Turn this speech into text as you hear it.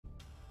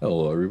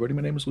Hello, everybody.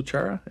 My name is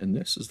Luchara, and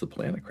this is the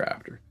Planet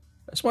Crafter.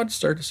 I just wanted to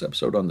start this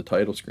episode on the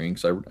title screen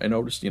because I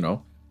noticed,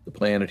 the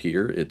planet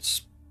here,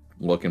 it's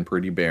looking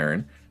pretty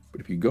barren. But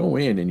if you go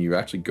in and you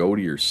actually go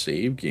to your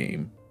save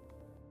game,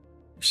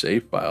 your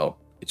save file,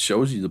 it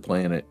shows you the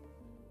planet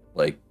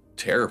like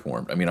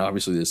terraformed. I mean,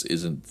 obviously this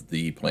isn't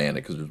the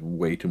planet because there's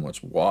way too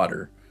much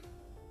water.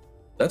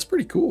 That's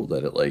pretty cool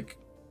that it like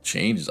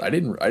changes. I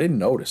didn't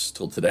notice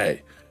till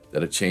today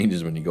that it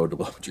changes when you go to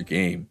load your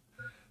game.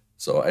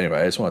 So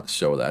anyway, I just wanted to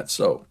show that.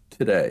 So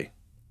today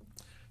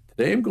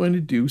I'm going to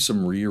do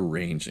some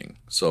rearranging.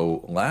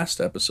 So last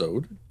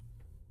episode,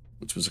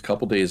 which was a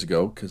couple days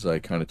ago, because I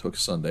kind of took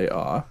Sunday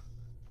off,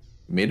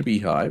 we made a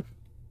beehive.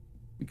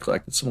 We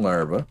collected some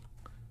larvae.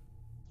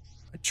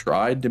 I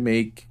tried to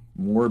make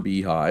more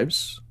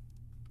beehives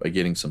by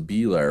getting some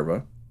bee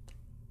larvae,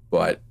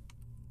 but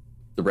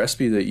the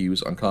recipe that you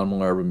use uncommon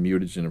larvae,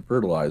 mutagen, and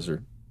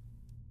fertilizer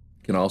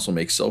can also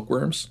make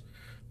silkworms,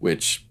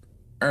 which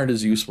aren't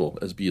as useful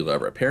as bee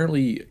larvae.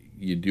 Apparently,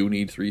 you do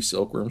need 3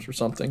 silkworms for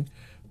something.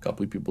 A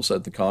couple of people said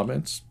in the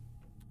comments,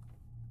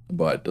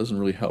 but it doesn't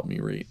really help me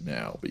right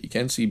now. But you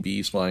can see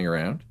bees flying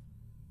around,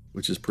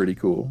 which is pretty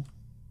cool,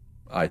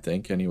 I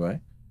think,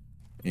 anyway.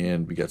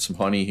 And we got some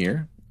honey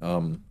here.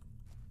 Honey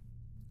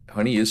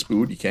is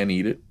food. You can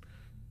eat it,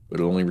 but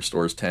it only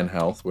restores 10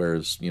 health,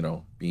 whereas,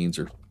 beans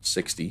are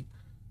 60.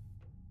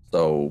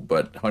 So,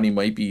 but honey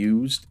might be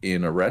used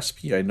in a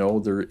recipe. I know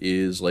there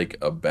is like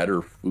a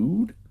better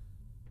food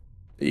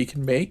that you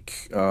can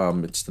make.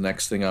 It's the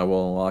next thing I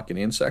will unlock in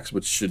insects,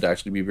 which should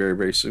actually be very,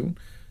 very soon.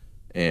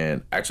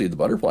 And actually, the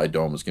butterfly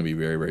dome is going to be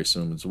very, very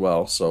soon as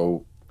well.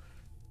 So,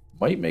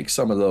 might make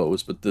some of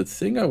those. But the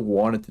thing I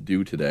wanted to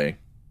do today,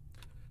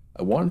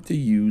 I wanted to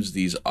use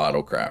these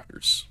auto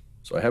crafters.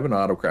 So, I have an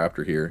auto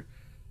crafter here.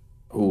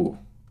 Oh,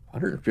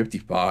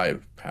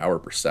 155 power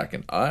per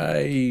second.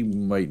 I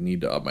might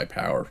need to up my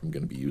power if I'm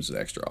going to be using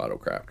extra auto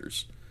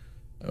crafters.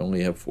 I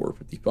only have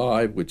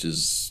 455, which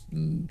is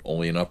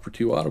only enough for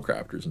 2 auto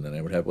crafters, and then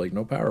I would have like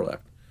no power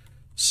left.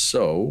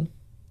 So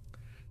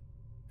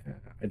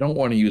I don't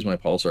want to use my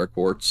pulsar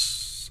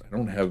quartz. I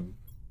don't have,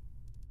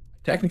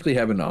 technically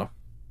have enough.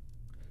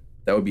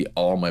 That would be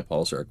all my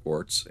pulsar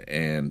quartz,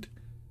 and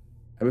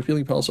I have a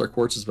feeling pulsar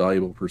quartz is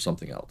valuable for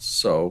something else.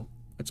 So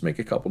let's make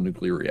a couple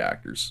nuclear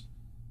reactors.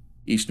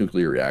 Each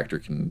nuclear reactor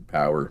can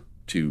power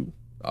 2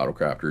 auto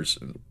crafters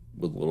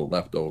with a little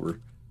left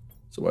over.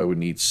 So I would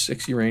need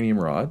 6 uranium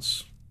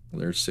rods.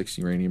 There's 6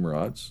 uranium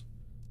rods.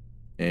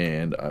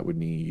 And I would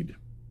need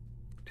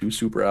 2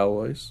 super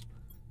alloys.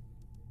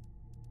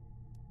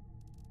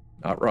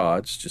 Not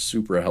rods, just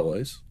super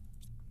alloys.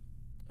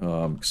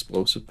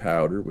 Explosive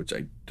powder, which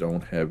I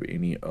don't have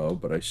any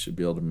of, but I should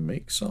be able to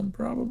make some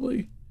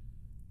probably.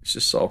 It's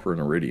just sulfur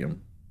and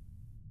iridium.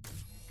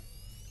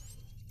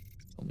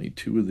 I'll need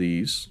 2 of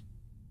these.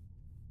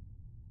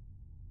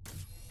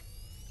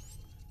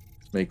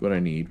 Let's make what I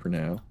need for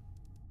now.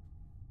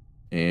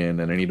 And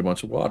then I need a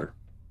bunch of water.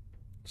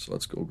 So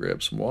let's go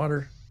grab some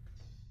water.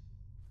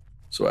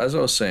 So as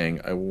I was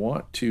saying, I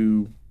want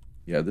to,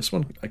 yeah, this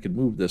one, I could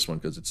move this one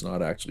because it's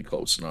not actually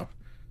close enough.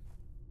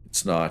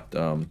 It's not,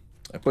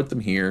 I put them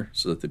here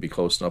so that they'd be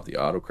close enough the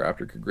auto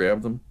crafter could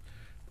grab them,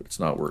 but it's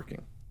not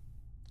working.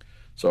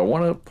 So I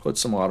want to put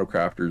some auto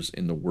crafters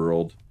in the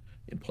world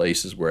in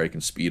places where I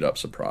can speed up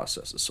some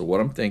processes. So what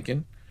I'm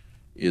thinking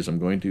is I'm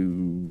going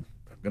to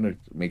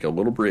make a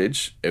little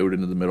bridge out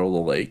into the middle of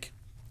the lake.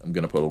 I'm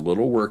going to put a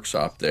little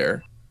workshop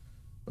there.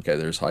 Okay,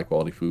 there's high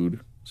quality food.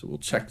 So we'll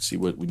check to see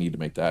what we need to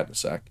make that in a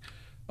sec.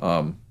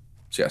 So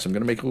yes, I'm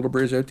going to make a little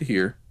bridge out to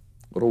here.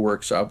 Little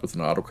workshop with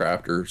an auto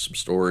crafter, some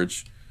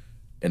storage.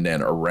 And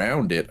then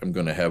around it, I'm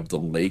going to have the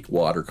lake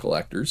water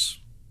collectors.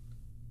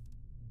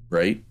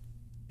 Right?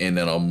 And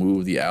then I'll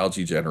move the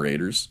algae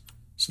generators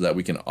so that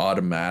we can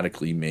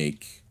automatically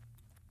make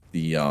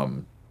the,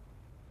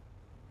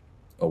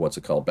 what's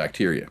it called?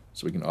 Bacteria.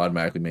 So we can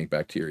automatically make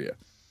bacteria.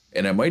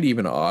 And I might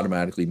even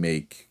automatically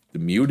make the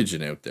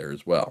mutagen out there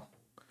as well.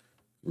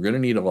 We're going to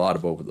need a lot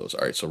of both of those.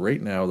 All right, so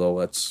right now, though,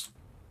 let's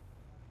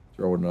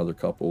throw another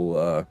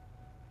couple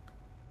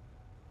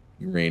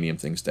uranium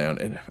things down.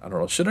 And I don't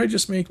know, should I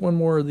just make one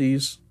more of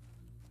these?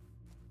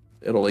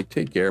 It'll, like,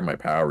 take care of my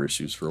power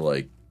issues for,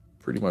 like,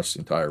 pretty much the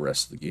entire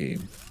rest of the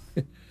game.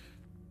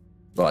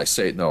 Well, I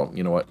say, no,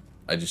 you know what?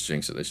 I just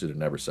jinxed it. I should have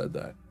never said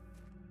that.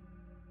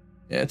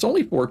 Yeah, it's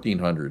only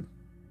 1,400.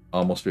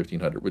 Almost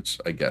 1,500,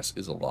 which I guess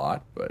is a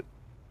lot, but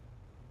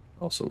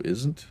also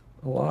isn't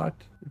a lot,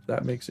 if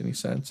that makes any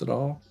sense at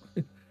all.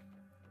 All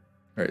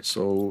right,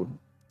 so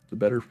the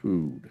better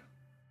food.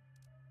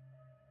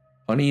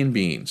 Honey and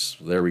beans.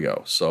 There we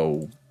go.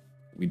 So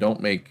we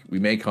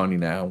make honey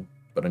now,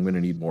 but I'm going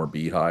to need more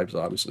beehives,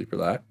 obviously, for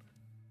that.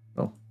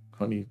 Oh,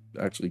 honey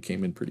actually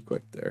came in pretty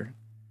quick there.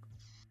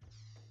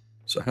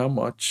 So how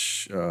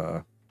much,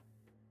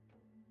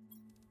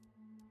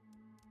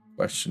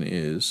 question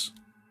is,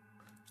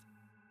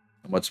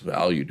 how much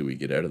value do we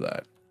get out of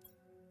that?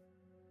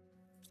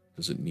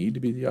 Does it need to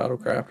be the auto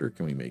crafter?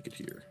 Can we make it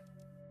here?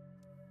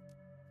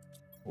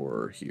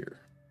 Or here?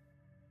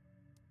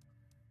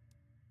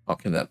 How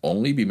can that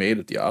only be made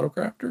at the auto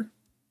crafter?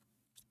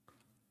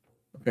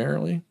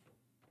 Apparently.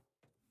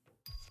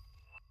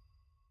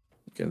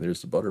 Okay,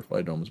 there's the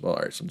butterfly dome as well.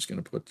 All right, so I'm just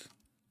going to put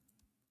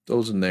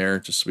those in there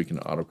just so we can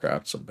auto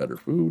craft some better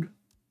food.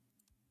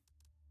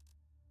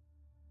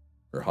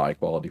 Or high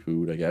quality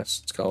food, I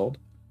guess it's called.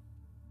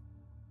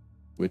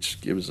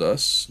 Which gives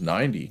us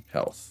 90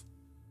 health.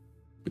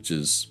 Which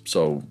is,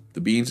 so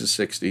the beans is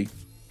 60.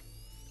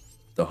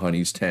 The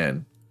honey's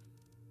 10.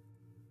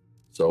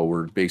 So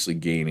we're basically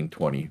gaining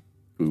 20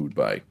 food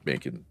by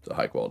making the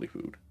high quality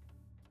food.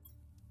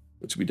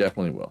 Which we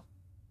definitely will.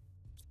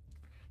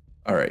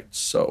 Alright,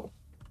 so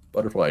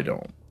butterfly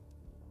dome.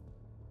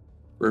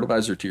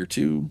 Fertilizer tier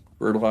 2,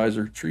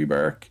 fertilizer, tree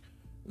bark,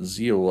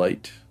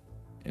 zeolite,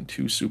 and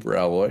 2 super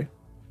alloy.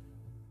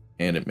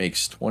 And it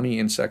makes 20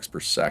 insects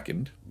per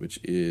second, which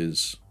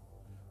is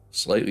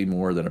slightly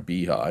more than a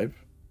beehive.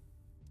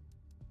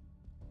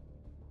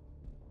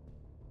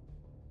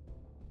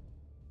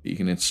 You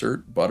can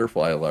insert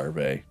butterfly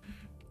larvae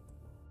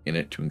in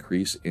it to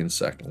increase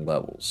insect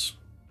levels.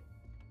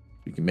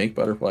 We can make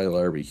butterfly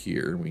larvae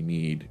here. We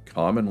need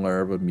common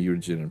larva,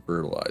 mutagen, and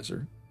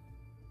fertilizer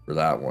for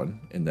that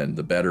one. And then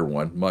the better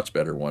one, much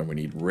better one, we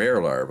need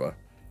rare larva,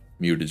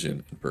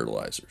 mutagen, and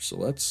fertilizer. So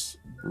let's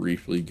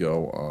briefly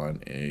go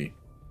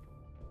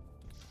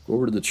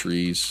over to the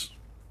trees,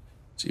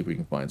 see if we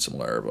can find some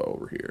larvae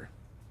over here.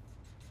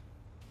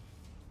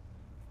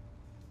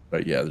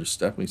 But yeah, there's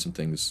definitely some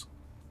things.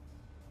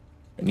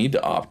 I need to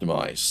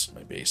optimize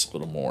my base a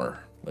little more,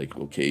 like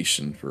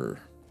location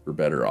for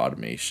better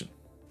automation.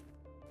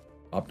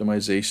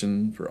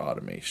 Optimization for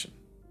automation.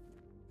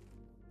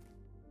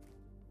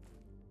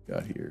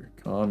 Got here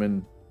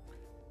common.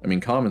 I mean,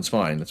 common's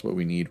fine. That's what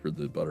we need for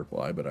the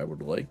butterfly, but I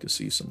would like to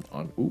see some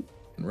and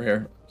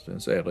rare. I was gonna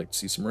say I'd like to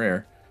see some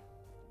rare.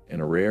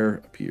 And a rare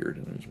appeared,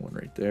 and there's one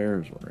right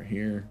there. There's one right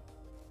here.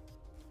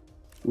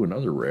 Ooh,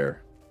 another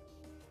rare.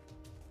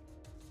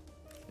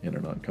 And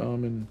an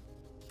uncommon.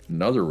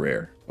 Another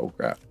rare. Oh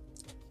crap.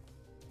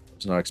 I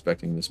was not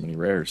expecting this many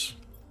rares.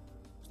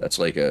 That's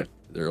like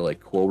they're like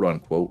quote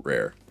unquote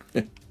rare.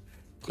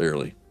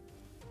 Clearly.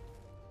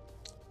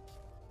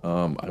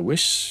 I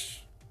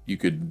wish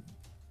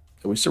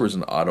there was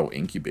an auto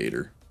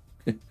incubator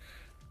in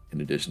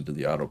addition to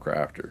the auto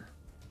crafter.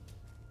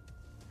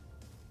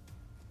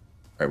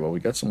 All right, well,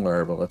 we got some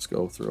larvae. Let's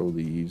go throw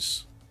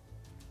these.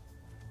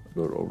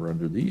 I'll go over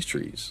under these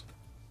trees.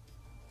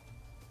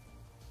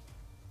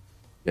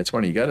 Yeah, it's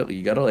funny. You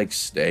gotta like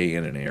stay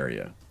in an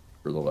area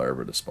for the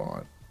larvae to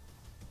spawn.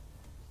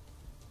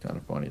 Kind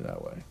of funny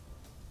that way.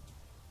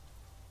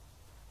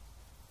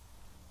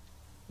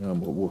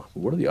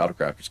 What do the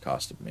autocrafters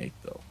cost to make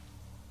though?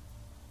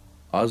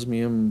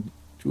 Osmium,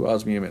 2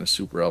 osmium, and a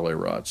super alloy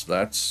rod. So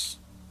that's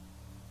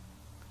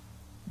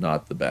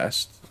not the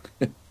best.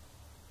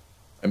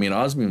 I mean,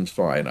 osmium's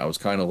fine. I was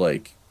kind of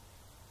like,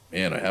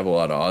 man, I have a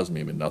lot of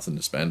osmium and nothing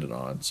to spend it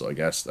on, so I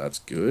guess that's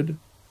good.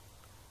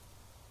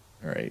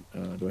 All right,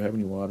 do I have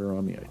any water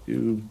on me? I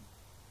do.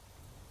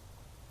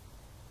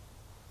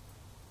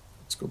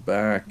 Let's go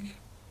back.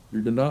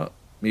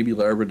 Maybe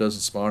larva doesn't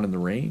spawn in the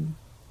rain?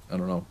 I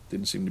don't know.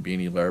 Didn't seem to be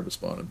any larva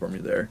spawning for me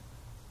there.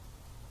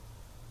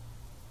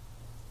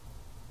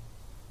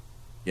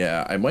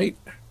 Yeah, I might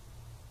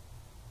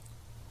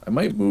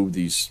move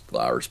these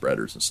flower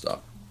spreaders and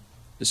stuff.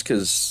 Just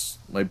because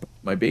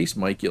my base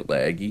might get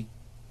laggy,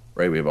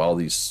 right? We have all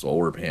these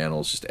solar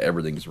panels, just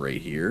everything's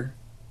right here.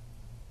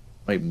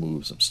 Might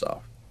move some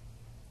stuff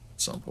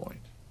at some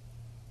point.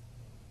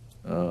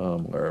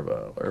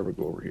 Larva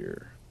go over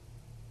here.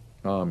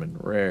 Common,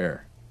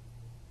 rare,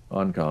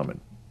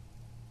 uncommon.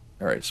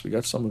 All right, so we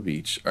got some of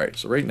each. All right,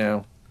 so right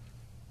now,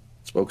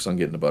 let's focus on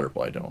getting the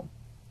butterfly dome.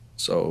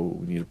 So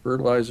we need a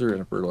fertilizer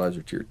and a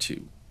fertilizer tier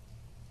 2.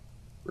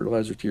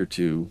 Fertilizer tier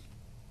 2.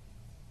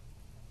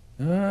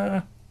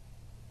 I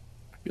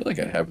feel like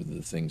I have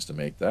the things to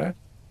make that.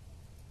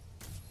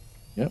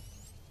 Yep.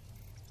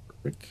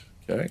 Perfect.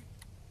 Okay.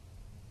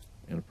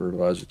 And a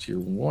fertilizer tier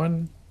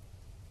 1.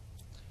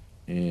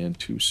 And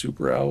 2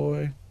 super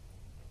alloy.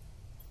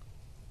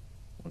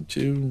 1,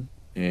 2.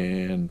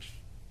 And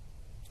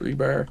 3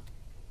 bar.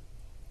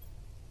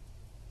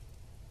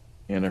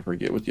 And I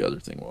forget what the other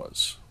thing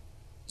was.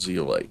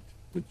 Zeolite.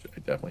 Which I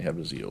definitely have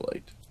a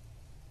zeolite.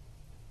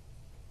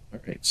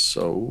 Alright,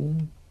 so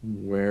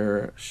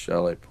where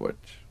shall I put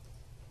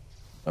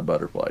a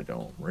butterfly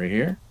dome? Right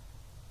here?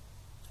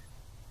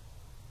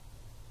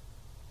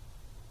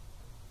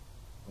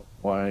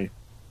 Why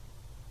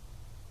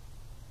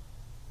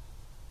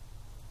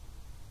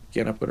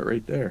can't I put it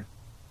right there?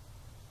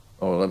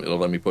 Oh,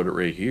 let me put it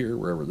right here,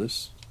 wherever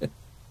this.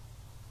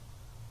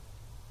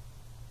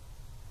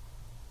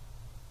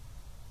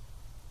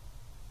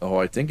 Oh,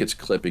 I think it's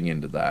clipping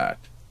into that.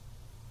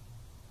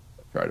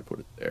 I'll try to put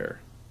it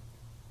there.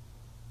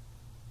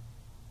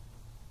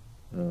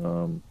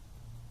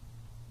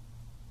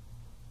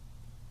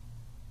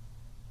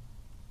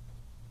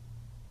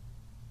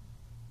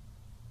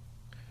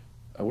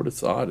 I would have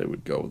thought it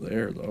would go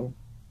there, though.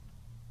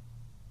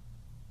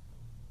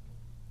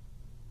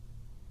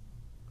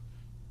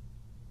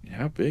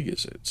 how big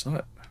is it? It's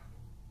not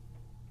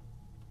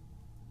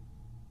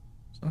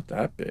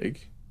that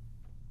big.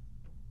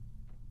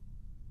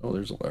 Oh,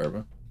 there's a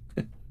larva.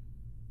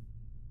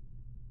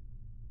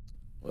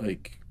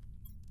 Like,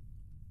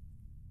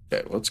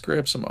 okay, let's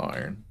grab some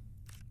iron.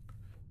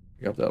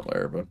 Pick up that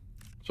larva.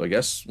 So I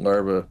guess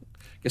larva,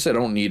 I guess I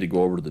don't need to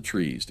go over to the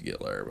trees to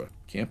get larva.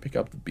 Can't pick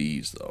up the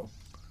bees though.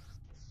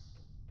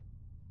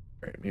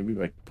 All right, maybe if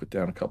I put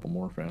down a couple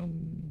more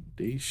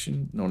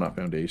foundation, no, not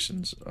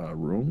foundations,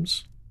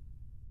 rooms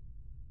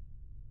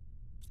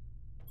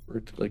for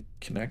it to like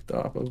connect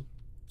off of.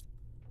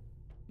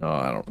 No,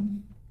 I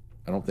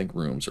don't think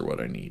rooms are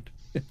what I need.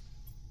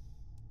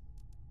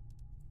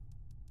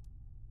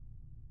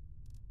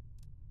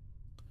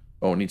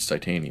 Oh, it needs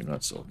titanium,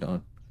 not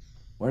silicon.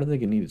 Why do they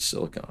think it needed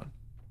silicon?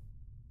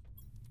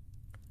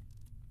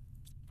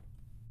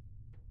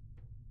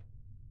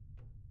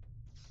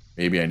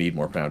 Maybe I need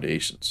more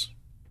foundations.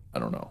 I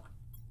don't know.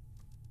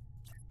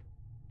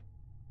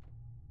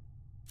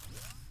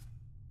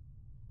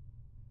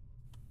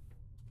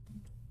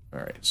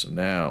 All right, so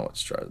now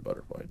let's try the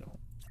butterfly dome.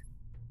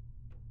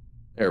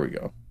 There we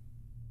go.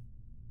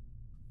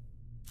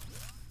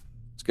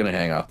 It's going to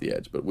hang off the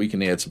edge, but we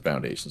can add some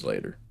foundations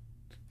later.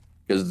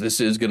 Because this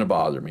is going to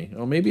bother me.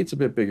 Oh, maybe it's a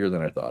bit bigger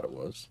than I thought it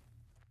was.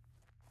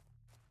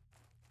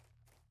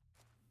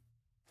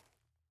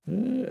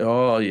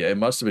 Oh, yeah, it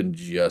must have been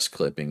just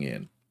clipping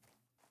in.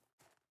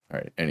 All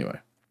right, anyway.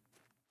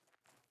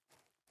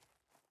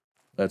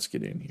 Let's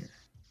get in here.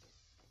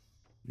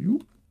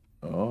 Yoop.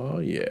 Oh,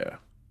 yeah.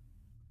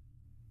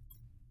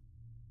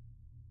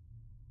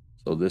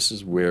 So this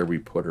is where we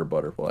put our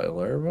butterfly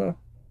larva.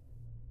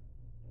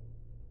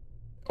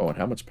 Oh, and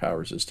how much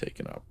power is this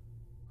taking up?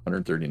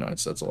 139,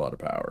 so that's a lot of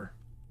power.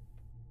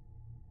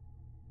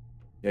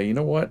 Yeah, you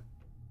know what?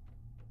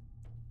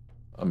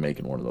 I'm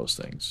making one of those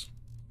things.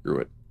 Screw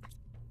it.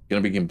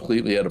 Gonna be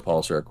completely out of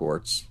pulsar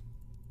quartz.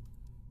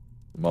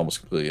 I'm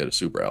almost completely out of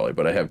super alloy,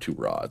 but I have 2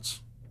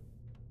 rods.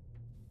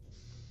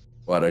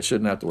 But I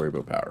shouldn't have to worry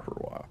about power for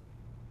a while.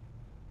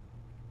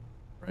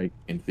 Right?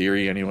 In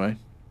theory, anyway.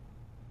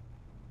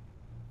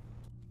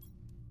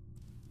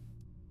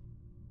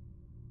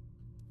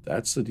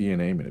 That's the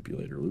DNA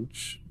manipulator,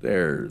 Luch.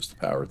 There's the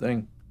power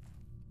thing.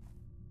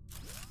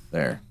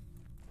 There.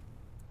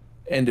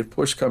 And if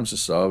push comes to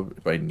shove,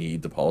 if I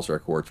need the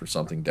pulsar quartz for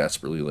something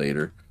desperately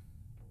later,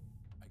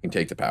 I can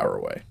take the power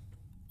away.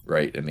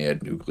 Right? And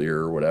add nuclear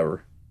or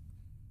whatever.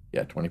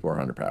 Yeah,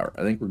 2400 power.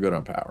 I think we're good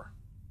on power.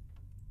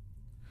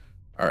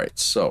 Alright,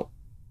 so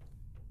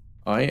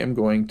I am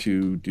going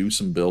to do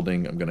some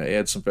building. I'm going to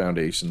add some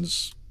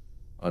foundations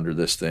under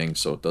this thing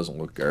so it doesn't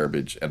look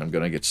garbage. And I'm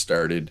going to get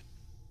started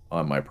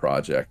on my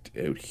project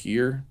out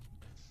here.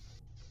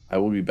 I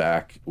will be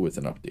back with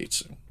an update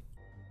soon.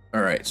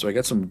 Alright, so I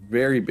got some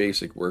very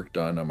basic work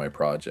done on my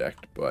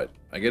project, but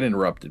I get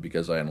interrupted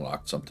because I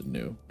unlocked something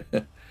new.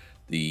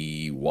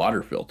 The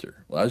water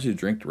filter allows you to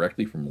drink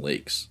directly from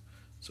lakes.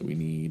 So we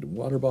need a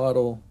water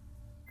bottle,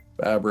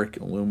 fabric,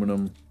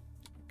 aluminum,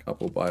 a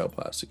couple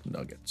bioplastic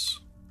nuggets.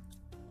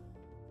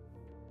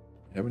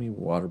 Have any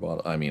water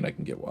bottle? I mean, I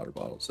can get water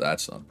bottles.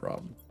 That's not a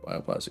problem.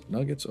 Bioplastic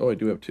nuggets. Oh, I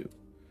do have 2.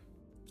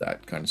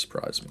 That kind of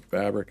surprised me.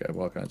 Fabric. I have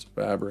all kinds of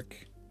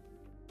fabric.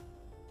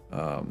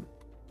 So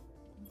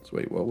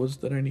wait, what was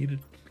that I needed?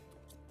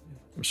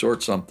 I'm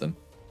short something.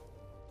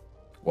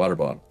 Water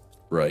bottle.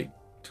 Right.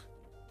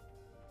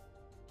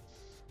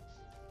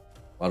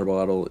 Water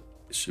bottle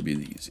should be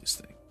the easiest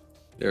thing.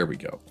 There we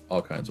go.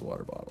 All kinds of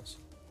water bottles.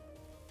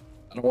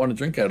 I don't want to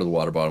drink out of the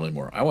water bottle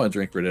anymore. I want to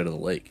drink right out of the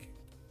lake.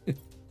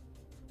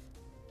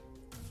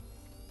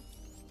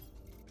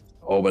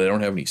 Oh, but I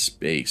don't have any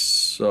space,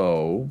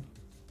 so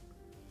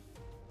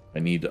I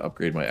need to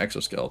upgrade my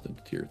exoskeleton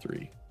to tier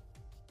 3,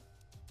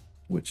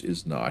 which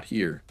is not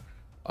here.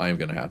 I am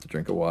going to have to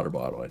drink a water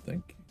bottle, I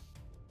think.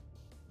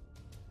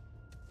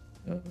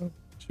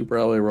 Super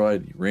alloy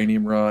rod,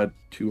 uranium rod,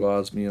 2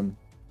 osmium.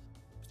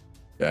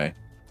 Okay,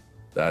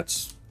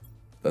 that's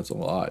a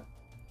lot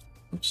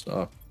of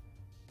stuff.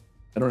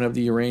 I don't have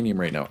the uranium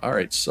right now. All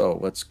right, so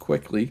let's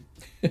quickly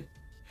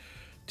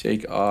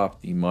take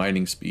off the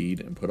mining speed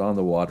and put on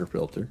the water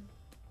filter.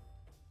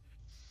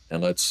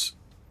 And let's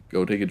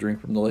go take a drink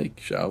from the lake,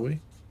 shall we?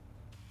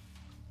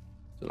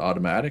 Is it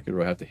automatic or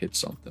do I have to hit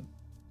something?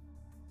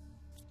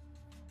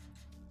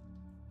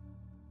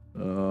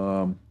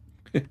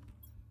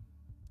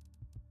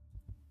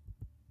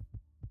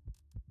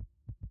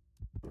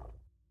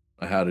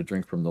 I had to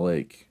drink from the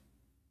lake.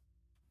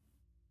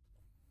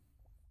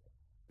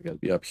 I got to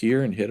be up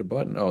here and hit a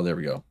button. Oh, there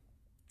we go.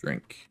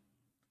 Drink.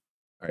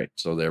 All right,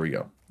 so there we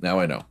go. Now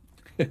I know.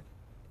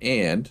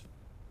 And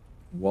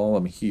while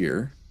I'm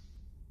here,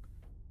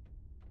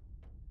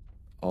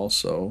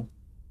 also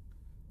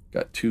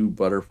got 2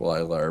 butterfly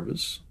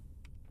larvas.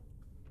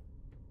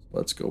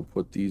 Let's go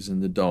put these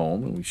in the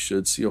dome, and we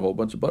should see a whole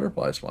bunch of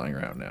butterflies flying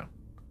around now.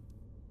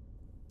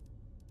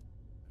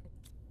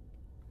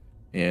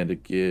 And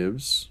it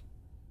gives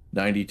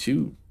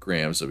 92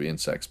 grams of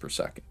insects per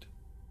second.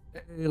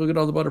 Hey, look at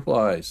all the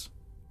butterflies.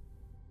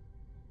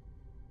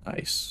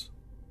 Nice.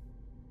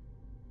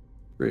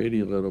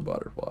 Pretty little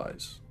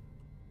butterflies.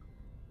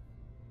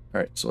 All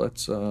right, so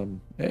let's, hey,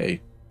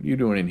 what are you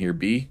doing in here,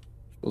 bee?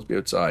 You're supposed to be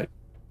outside.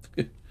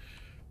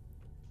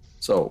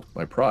 So,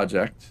 my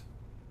project,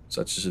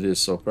 such as it is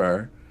so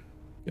far,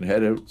 gonna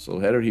head out, so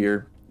head out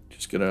here.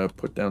 Just gonna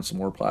put down some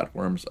more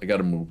platforms. I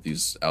gotta move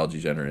these algae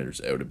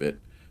generators out a bit.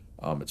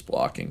 It's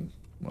blocking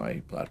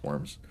my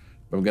platforms.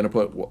 But I'm gonna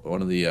put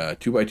one of the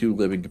 2x2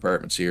 living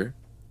compartments here.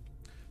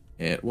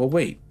 And, well,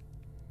 wait.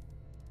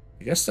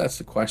 I guess that's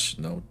the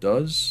question, though.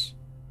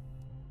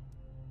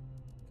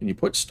 Can you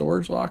put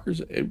storage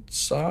lockers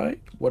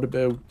outside? What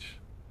about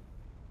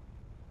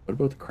the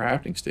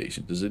crafting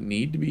station? Does it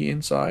need to be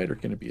inside or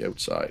can it be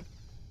outside?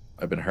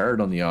 I've been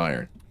hard on the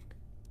iron.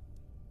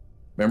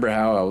 Remember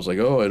how I was like,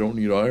 oh, I don't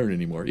need iron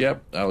anymore.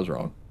 Yep, I was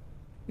wrong.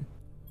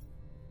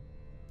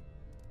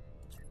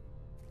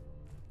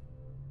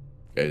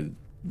 Okay,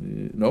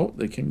 no,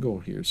 they can go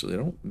here, so they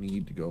don't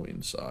need to go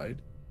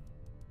inside.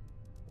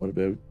 What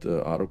about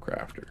the auto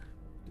crafter?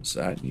 Does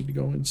that need to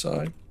go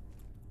inside?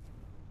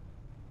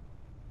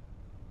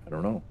 I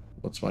don't know.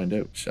 Let's find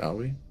out, shall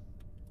we?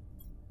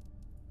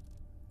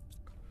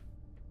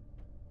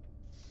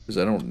 Because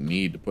I don't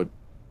need to put...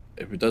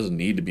 If it doesn't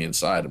need to be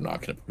inside, I'm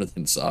not going to put it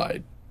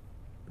inside.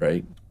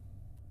 Right?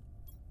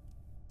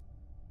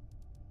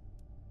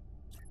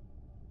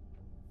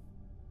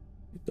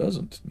 It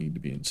doesn't need to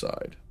be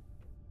inside.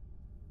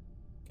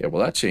 Okay,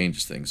 well that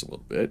changes things a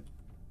little bit.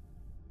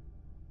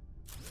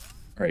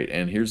 Alright,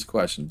 and here's the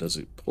question. Does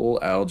it pull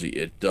algae?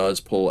 It does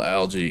pull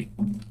algae.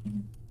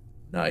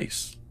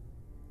 Nice.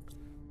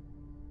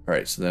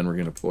 Alright, so then we're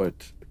going to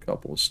put a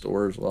couple of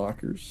storage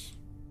lockers.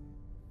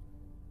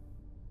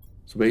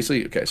 So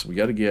basically, okay, so we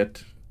got to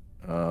get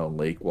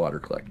lake water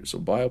collector. So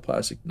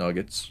bioplastic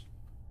nuggets,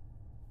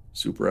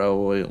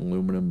 superalloy,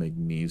 aluminum,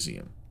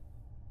 magnesium.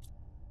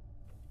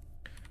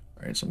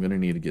 Alright, so I'm going to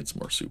need to get some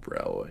more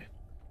superalloy.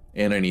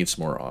 And I need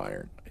some more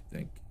iron, I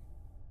think.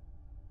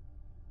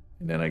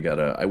 And then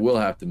I will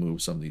have to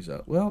move some of these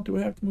out. Well, do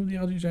I have to move the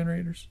algae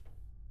generators?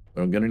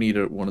 But I'm going to need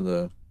one of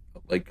the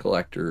lake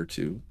collector or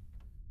two.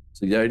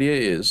 So the idea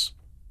is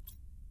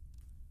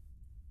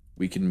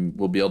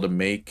we'll be able to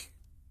make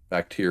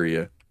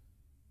bacteria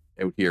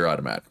out here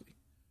automatically.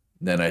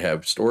 And then I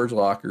have storage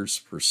lockers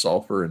for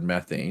sulfur and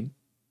methane,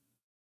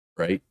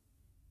 right?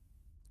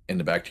 And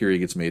the bacteria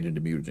gets made into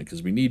mutagen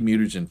because we need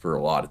mutagen for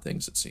a lot of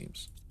things, it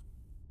seems.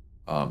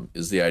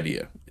 Is the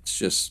idea. It's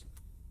just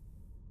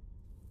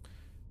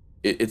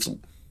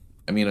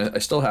I mean, I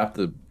still have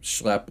to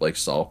schlep like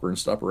sulfur and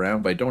stuff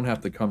around, but I don't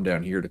have to come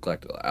down here to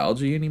collect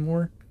algae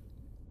anymore,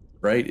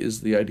 right?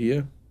 Is the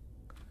idea.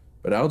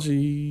 But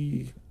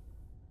is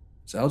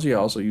algae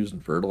also used in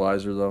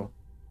fertilizer though?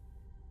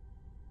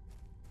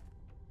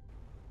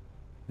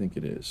 I think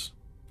it is.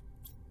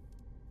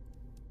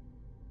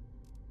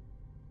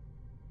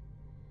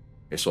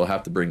 Okay, so I'll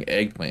have to bring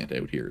eggplant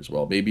out here as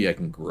well. Maybe I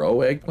can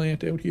grow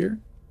eggplant out here?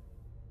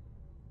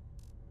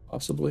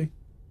 Possibly.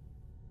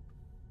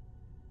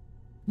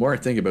 The more I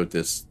think about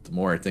this, the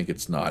more I think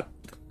it's not.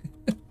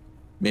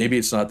 Maybe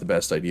it's not the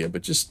best idea,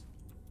 but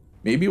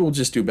maybe we'll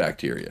just do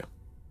bacteria.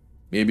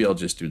 Maybe I'll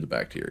just do the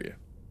bacteria.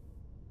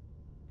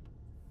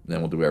 And then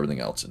we'll do everything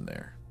else in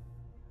there.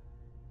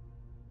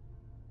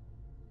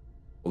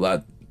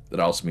 Well, that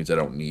also means I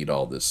don't need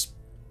all this.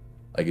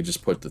 I could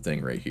just put the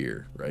thing right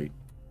here, right?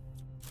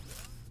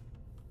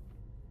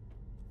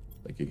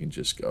 Like you can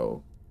just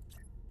go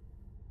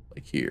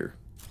like here.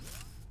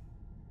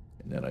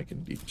 And then I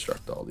can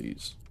deconstruct all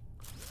these.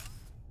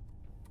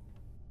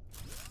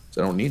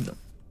 So I don't need them.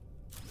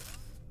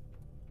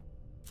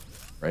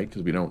 Right?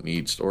 Because we don't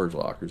need storage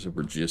lockers if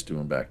we're just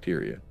doing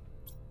bacteria.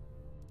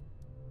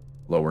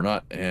 Although we're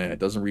not, it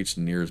doesn't reach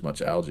near as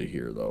much algae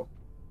here though.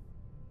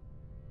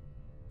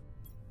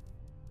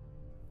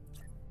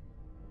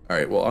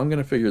 Alright, well I'm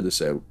going to figure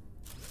this out.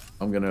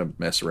 I'm going to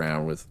mess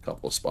around with a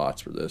couple of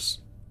spots for this.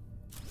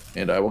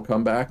 And I will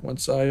come back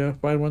once I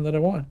find one that I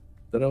want,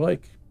 that I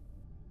like.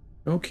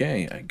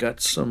 Okay, I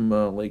got some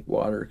lake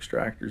water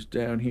extractors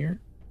down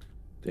here.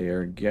 They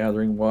are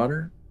gathering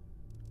water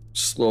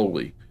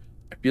slowly.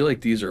 I feel like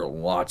these are a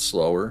lot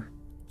slower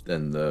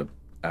than the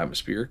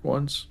atmospheric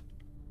ones.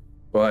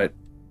 But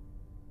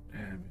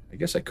I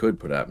guess I could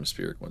put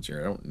atmospheric ones here.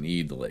 I don't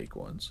need the lake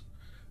ones.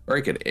 Or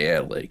I could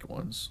add lake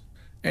ones.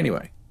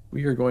 Anyway,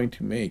 we are going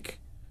to make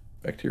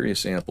bacteria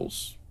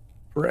samples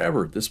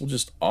forever. This will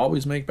just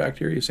always make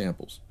bacteria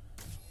samples.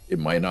 It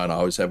might not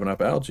always have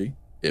enough algae.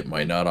 It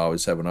might not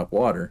always have enough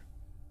water.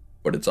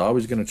 But it's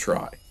always going to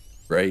try,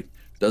 right?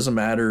 Doesn't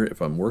matter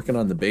if I'm working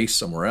on the base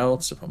somewhere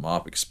else, if I'm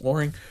off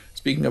exploring.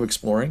 Speaking of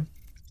exploring,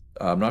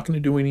 I'm not going to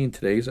do any in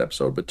today's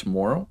episode, but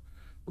tomorrow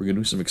we're going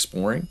to do some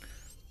exploring.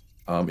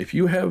 If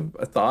you have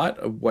a thought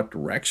of what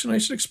direction I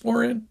should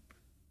explore in,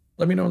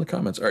 let me know in the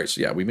comments. All right,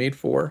 so yeah, we made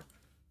 4.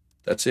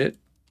 That's it.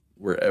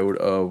 We're out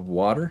of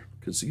water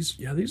because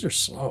these are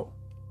slow.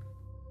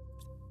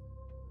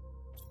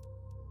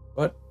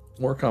 But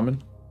more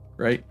coming,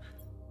 right?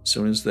 As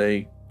soon as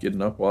they get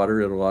enough water,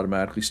 it'll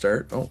automatically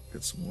start. Oh,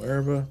 get some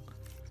larvae.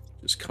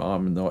 Just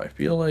calm, though. I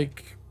feel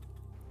like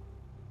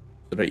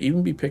Should I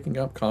even be picking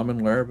up common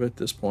larva at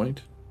this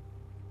point?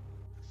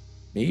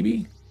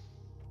 Maybe.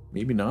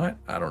 Maybe not.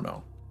 I don't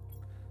know.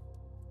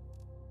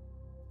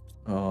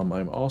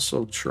 I'm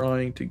also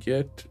trying to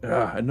get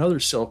another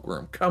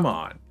silkworm. Come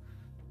on.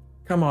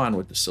 Come on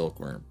with the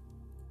silkworm.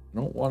 I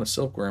don't want a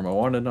silkworm. I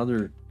want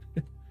another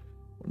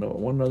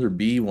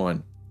bee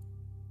one.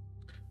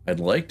 I'd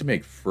like to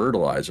make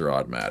fertilizer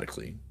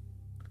automatically.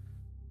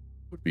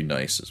 Would be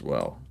nice as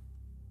well.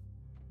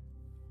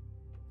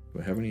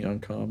 Do I have any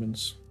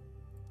uncommons?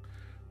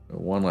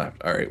 One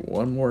left. All right,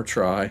 one more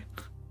try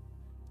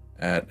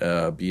at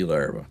bee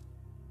larva.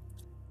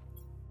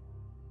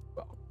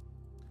 Well,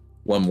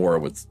 one more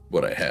with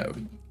what I have.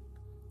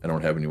 I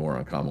don't have any more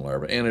uncommon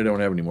larva, and I don't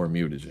have any more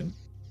mutagen.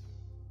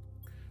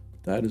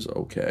 That is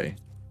okay.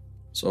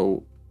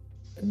 So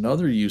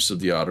another use of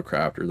the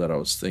autocrafter that I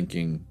was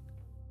thinking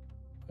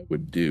I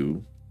would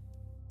do.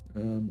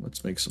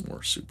 Let's make some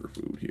more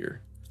superfood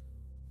here.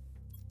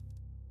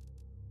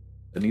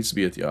 It needs to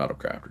be at the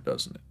autocrafter,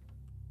 doesn't it?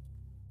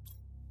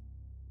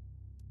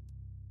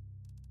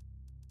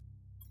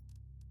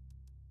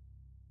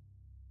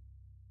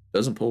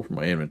 Doesn't pull from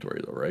my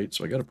inventory though, right?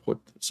 So I got to put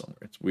it somewhere.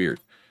 It's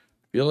weird.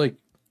 I feel like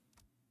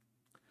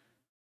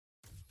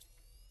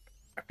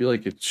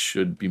it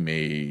should be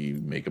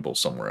makeable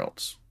somewhere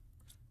else.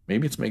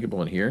 Maybe it's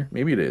makeable in here.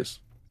 Maybe it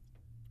is.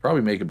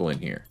 Probably makeable in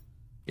here.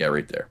 Yeah,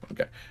 right there.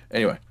 Okay.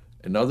 Anyway,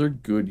 another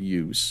good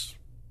use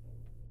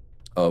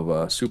of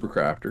a super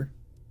crafter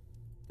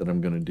that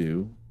I'm going to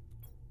do,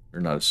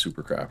 or not a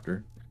super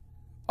crafter,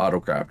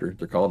 auto crafter.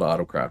 They're called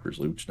auto crafters,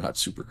 Luch, not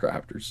super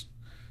crafters.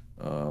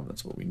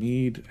 That's what we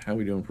need. How are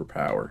we doing for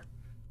power?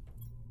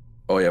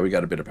 Oh, yeah, we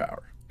got a bit of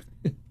power.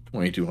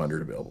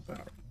 2200 available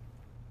power.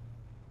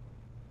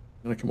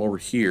 I'm going to come over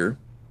here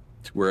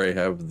to where I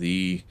have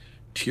the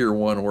tier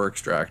 1 ore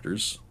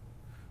extractors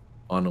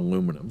on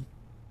aluminum.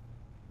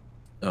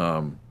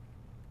 Might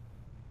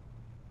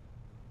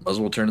as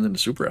well turn it into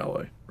super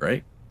alloy,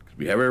 right? Because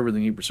we have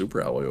everything you need for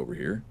super alloy over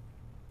here.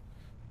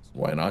 So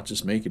why not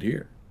just make it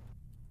here?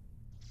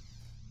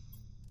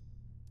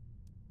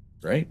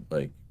 Right?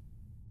 Like,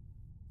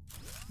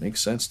 makes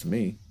sense to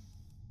me.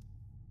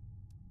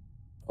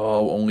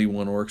 Oh, only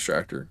one ore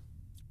extractor.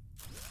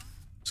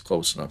 It's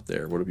close enough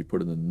there. What if we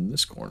put it in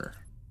this corner?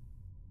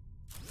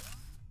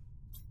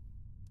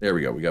 There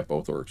we go. We got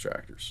both ore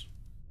extractors.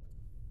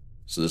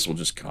 So this will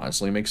just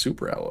constantly make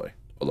super alloy.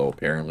 Although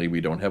apparently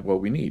we don't have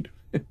what we need.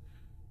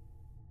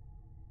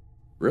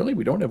 Really?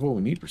 We don't have what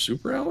we need for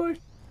super alloy?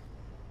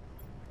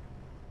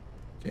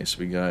 Okay, so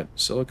we got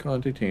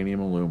silicon, titanium,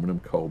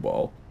 aluminum,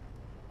 cobalt,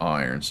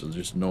 iron. So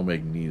there's no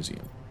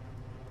magnesium.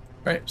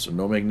 Alright, so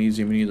no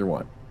magnesium in either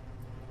one.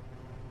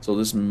 So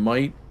this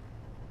might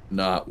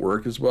not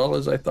work as well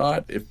as I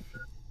thought.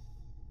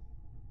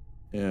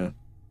 Yeah.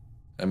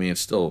 I mean,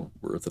 it's still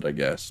worth it, I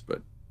guess,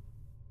 but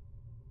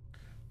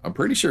I'm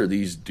pretty sure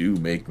these do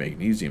make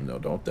magnesium, though,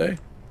 don't they?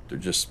 They're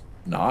just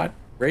not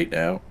right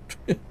now.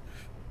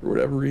 For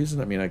whatever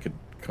reason. I mean, I could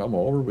come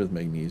over with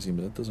magnesium,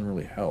 but that doesn't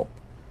really help.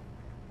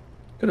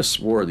 Could have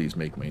swore these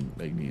make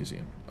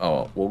magnesium.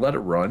 Oh, we'll let it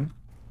run.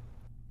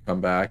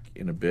 Come back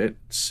in a bit.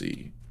 Let's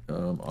see.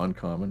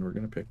 Uncommon, we're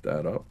going to pick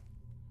that up.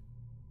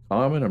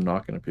 Common, I'm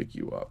not going to pick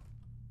you up.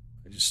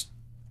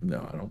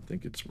 No, I don't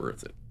think it's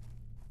worth it.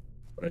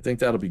 But I think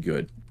that'll be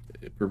good.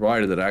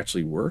 Provided it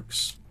actually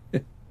works.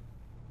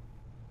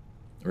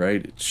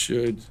 Right? It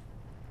should.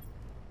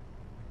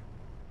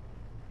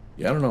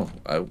 Yeah, I don't know.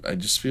 I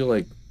just feel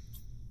like,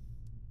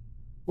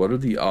 what are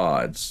the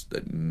odds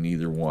that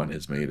neither one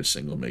has made a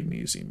single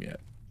magnesium yet?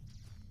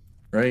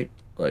 Right?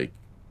 Like,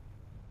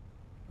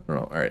 I don't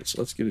know. All right, so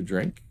let's get a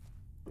drink.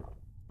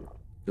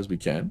 Because we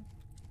can.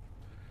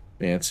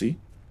 Fancy.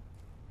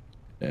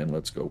 And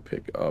let's go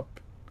pick up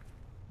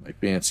my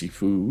fancy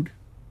food.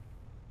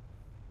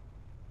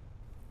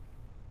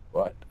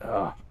 But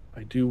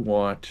I do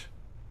want...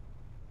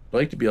 I'd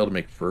like to be able to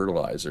make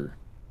fertilizer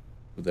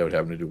without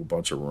having to do a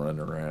bunch of running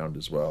around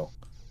as well.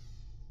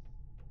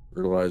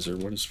 Fertilizer,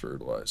 what is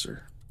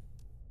fertilizer?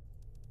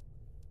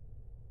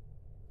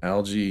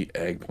 Algae,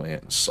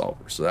 eggplant, and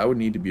sulfur. So that would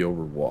need to be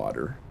over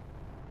water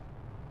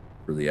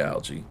for the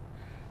algae.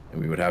 And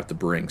we would have to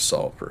bring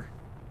sulfur.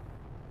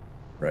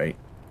 Right?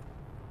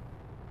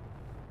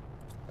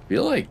 I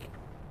feel like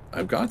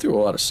I've gone through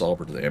a lot of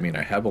sulfur today. I mean,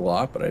 I have a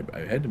lot, but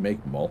I had to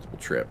make multiple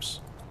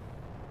trips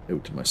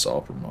out to my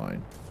sulfur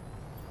mine.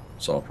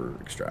 Sulfur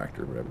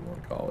extractor, whatever you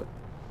want to call it.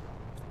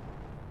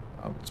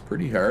 It's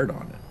pretty hard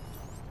on it,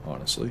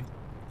 honestly.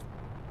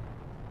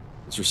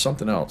 Is there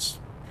something else?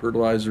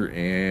 Fertilizer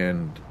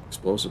and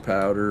explosive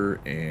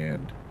powder,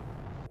 and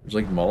there's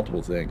like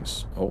multiple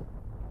things. Oh,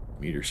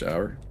 meteor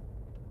shower.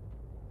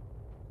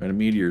 What kind of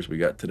meteors we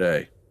got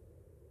today?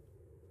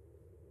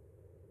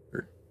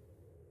 I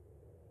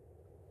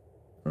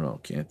don't know,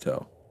 can't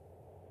tell.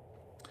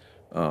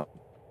 I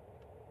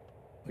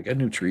got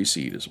new tree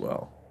seed as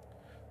well.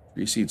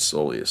 Tree seed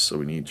soleus, so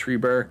we need tree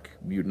bark.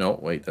 No,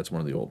 wait, that's one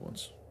of the old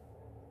ones.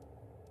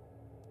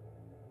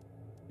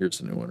 Here's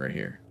the new one right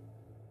here.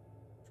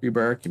 Tree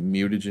bark,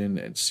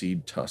 mutagen, and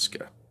seed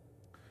tusca.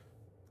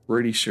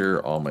 Pretty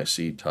sure all my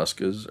seed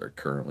tuskas are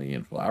currently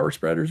in flower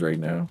spreaders right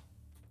now.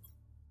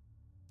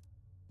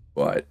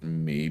 But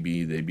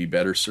maybe they'd be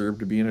better served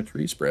to be in a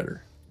tree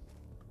spreader.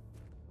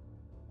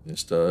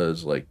 This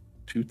does like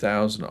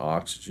 2,000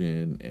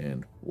 oxygen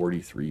and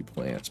 43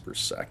 plants per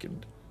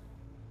second.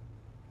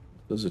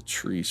 What does a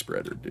tree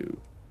spreader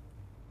do?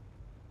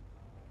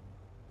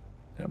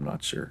 I'm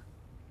not sure.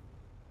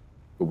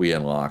 But we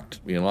unlocked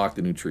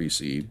a new tree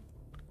seed.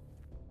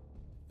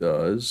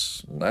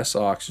 Does less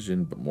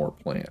oxygen but more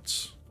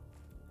plants.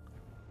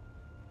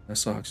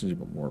 Less oxygen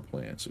but more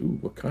plants. Ooh,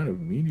 what kind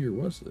of meteor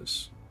was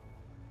this?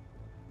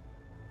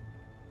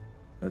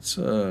 That's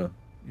a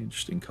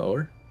interesting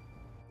color.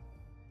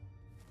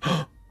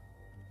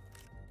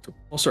 It's a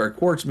pulsar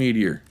quartz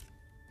meteor.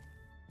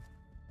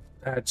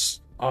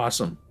 That's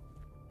awesome.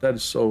 That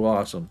is so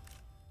awesome.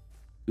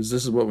 Because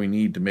this is what we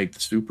need to make the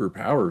super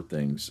power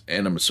things.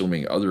 And I'm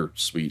assuming other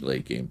sweet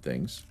late game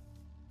things.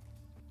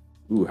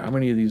 Ooh, how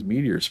many of these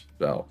meteors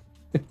fell?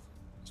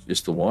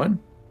 Just the one?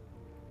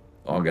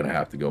 Oh, I'm going to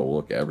have to go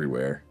look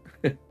everywhere.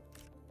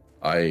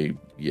 I'm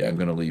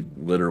going to leave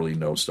literally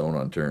no stone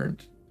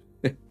unturned.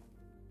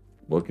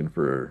 Looking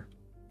for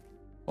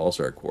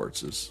pulsar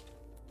quartzes.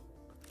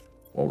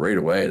 Well, right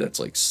away, that's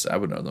like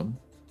 7 of them.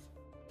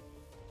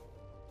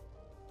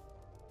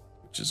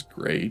 Which is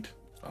great,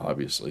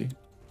 obviously.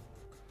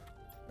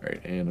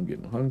 Alright, and I'm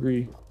getting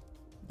hungry.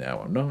 Now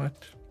I'm not.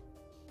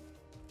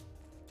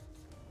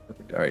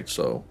 Perfect. Alright,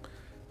 so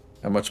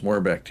how much more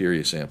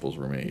bacteria samples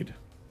were made?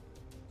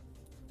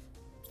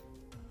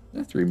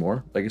 3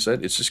 more. Like I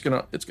said, it's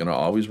gonna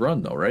always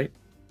run though, right?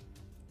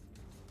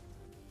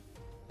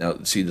 Now,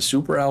 see, the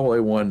super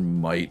alloy one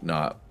might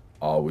not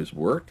always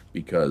work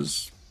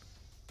because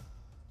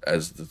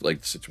as the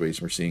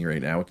situation we're seeing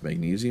right now with the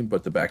magnesium,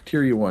 but the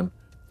bacteria one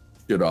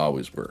should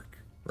always work,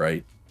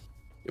 right?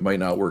 It might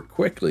not work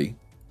quickly,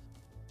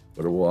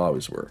 but it will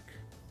always work.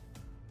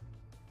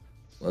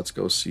 Let's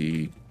go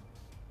see.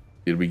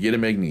 Did we get a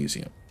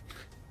magnesium?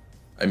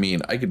 I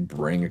mean, I could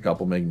bring a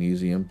couple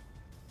magnesium,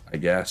 I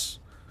guess,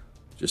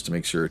 just to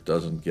make sure it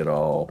doesn't get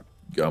all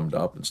gummed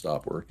up and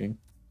stop working.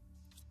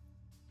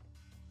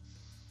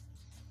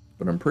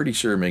 But I'm pretty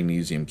sure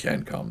magnesium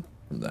can come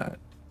from that.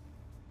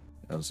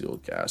 That's the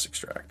old gas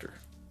extractor.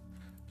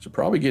 Should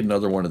probably get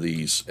another one of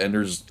these. And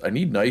I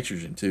need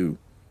nitrogen too,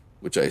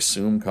 which I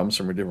assume comes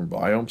from a different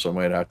biome, so I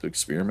might have to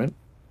experiment.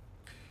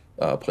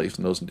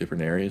 Placing those in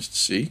different areas to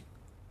see.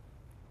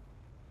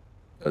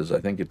 Because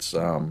I think it's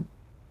the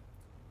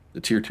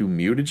tier 2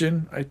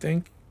 mutagen, I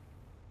think,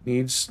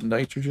 needs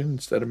nitrogen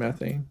instead of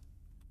methane.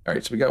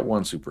 Alright, so we got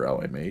 1 super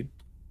alloy made.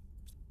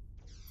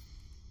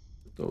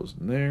 Put those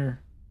in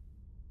there.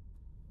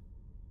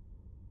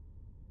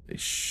 They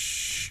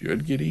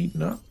should get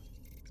eaten up.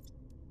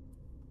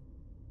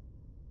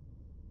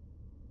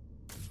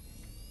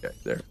 Okay,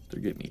 they're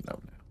getting eaten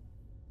up now.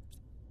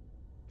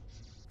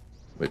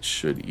 Which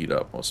should eat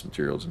up most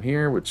materials in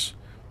here, which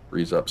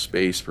frees up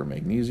space for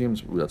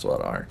magnesiums. Ooh, that's a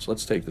lot of iron. So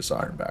let's take this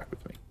iron back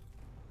with me.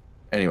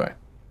 Anyway,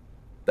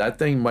 that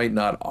thing might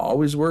not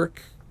always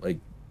work,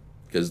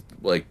 because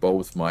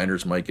both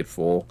miners might get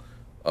full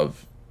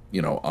of,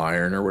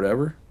 iron or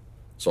whatever.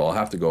 So I'll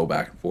have to go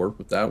back and forth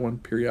with that one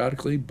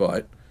periodically,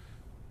 but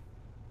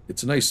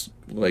it's a nice,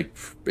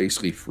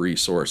 basically free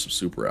source of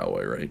super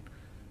alloy, right?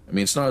 I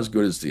mean, it's not as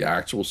good as the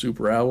actual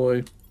super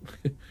alloy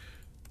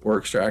ore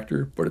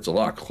extractor, but it's a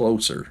lot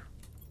closer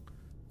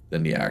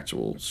than the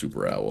actual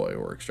super alloy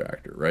ore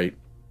extractor, right?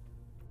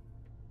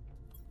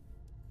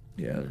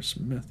 Yeah, there's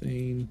some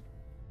methane.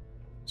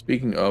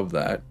 Speaking of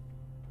that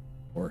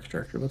ore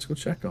extractor, let's go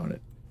check on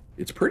it.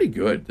 It's pretty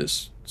good,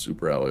 this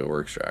super alloy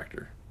ore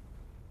extractor.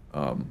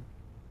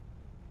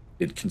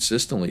 It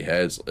consistently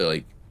has,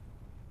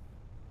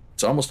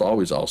 it's almost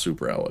always all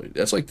super alloy.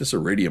 That's like this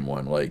iridium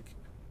one.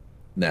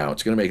 Now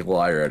it's going to make a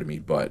liar out of me,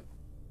 but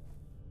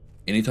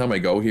anytime I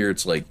go here,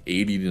 it's like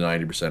 80 to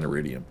 90%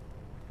 iridium.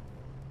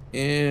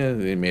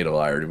 And they made a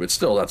liar, but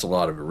still, that's a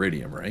lot of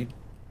iridium, right?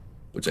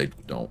 Which I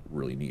don't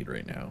really need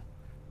right now.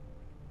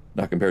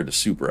 Not compared to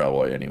super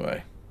alloy,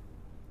 anyway.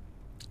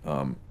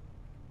 Now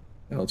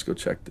let's go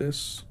check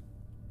this.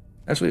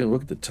 Actually,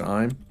 look at the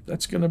time.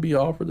 That's going to be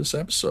all for this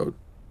episode.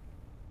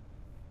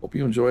 Hope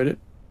you enjoyed it.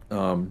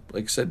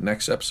 Like I said,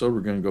 next episode,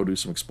 we're going to go do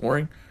some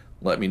exploring.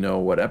 Let me know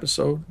what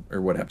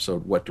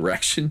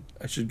direction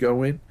I should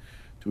go in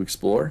to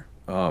explore.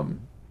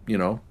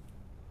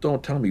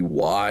 Don't tell me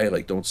why,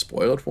 don't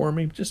spoil it for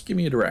me. Just give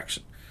me a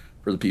direction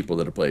for the people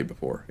that have played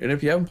before. And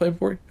if you haven't played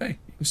before, hey,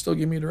 you can still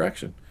give me a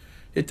direction.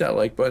 Hit that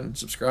like button,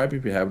 subscribe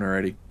if you haven't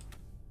already.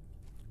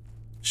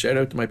 Shout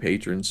out to my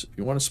patrons. If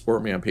you want to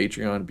support me on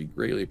Patreon, it'd be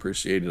greatly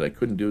appreciated. I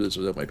couldn't do this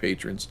without my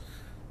patrons.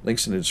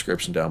 Links in the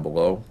description down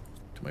below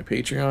to my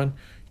Patreon.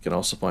 You can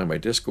also find my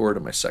Discord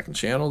and my second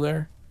channel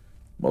there.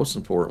 Most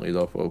importantly,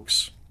 though,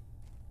 folks,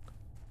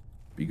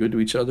 be good to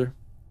each other.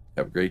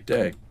 Have a great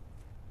day.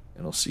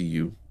 And I'll see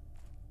you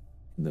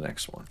in the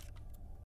next one.